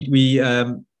we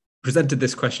presented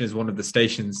this question as one of the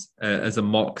stations, as a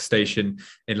mock station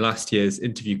in last year's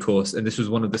interview course. And this was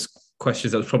one of the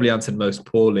questions that was probably answered most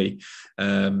poorly.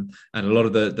 And a lot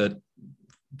of the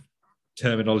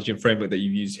terminology and framework that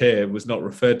you've used here was not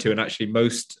referred to. And actually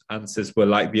most answers were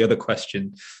like the other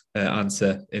question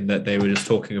answer, in that they were just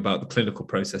talking about the clinical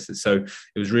processes. So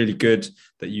it was really good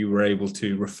that you were able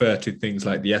to refer to things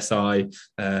like the SI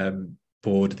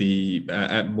board, the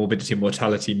morbidity and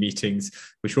mortality meetings,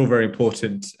 which are all very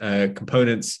important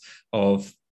components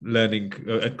of learning,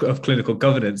 of clinical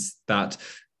governance, that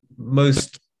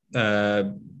most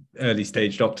early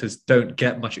stage doctors don't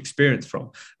get much experience from.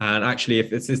 And actually,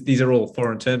 if these are all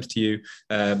foreign terms to you,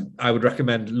 I would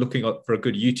recommend looking up for a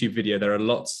good YouTube video. There are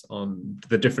lots on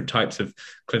the different types of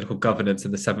clinical governance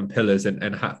and the 7 pillars,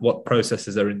 and what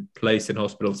processes are in place in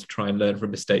hospitals to try and learn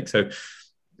from mistakes. So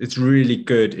it's really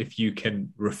good if you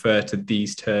can refer to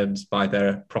these terms by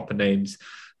their proper names,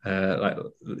 like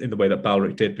in the way that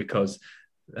Balric did, because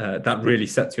that really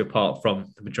sets you apart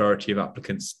from the majority of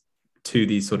applicants to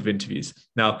these sort of interviews.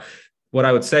 Now, what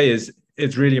I would say is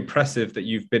it's really impressive that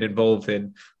you've been involved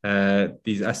in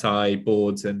these SI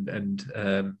boards and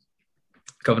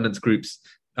governance groups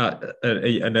at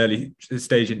an early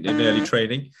stage in early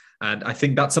training. And I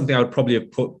think that's something I would probably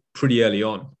have put pretty early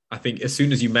on. I think as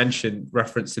soon as you mention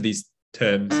reference to these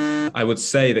terms, I would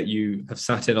say that you have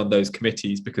sat in on those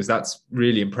committees, because that's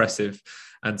really impressive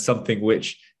and something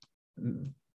which,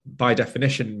 by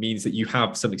definition, means that you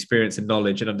have some experience and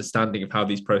knowledge and understanding of how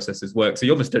these processes work. So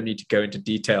you almost don't need to go into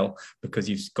detail because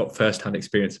you've got first-hand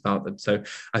experience about them. So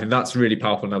I think that's really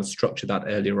powerful, and I would structure that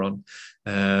earlier on.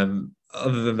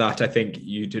 Other than that, I think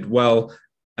you did well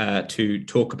to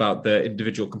talk about the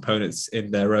individual components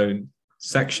in their own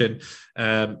section.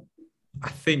 I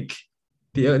think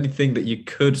the only thing that you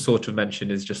could sort of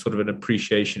mention is just sort of an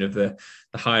appreciation of the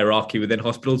hierarchy within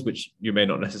hospitals, which you may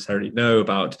not necessarily know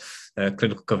about,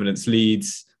 clinical governance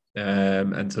leads,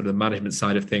 and sort of the management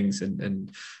side of things,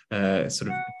 and sort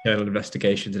of internal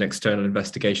investigations and external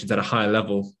investigations at a higher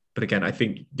level. But again, I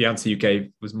think the answer you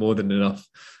gave was more than enough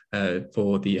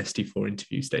for the ST4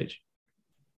 interview stage.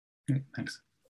 Great, thanks.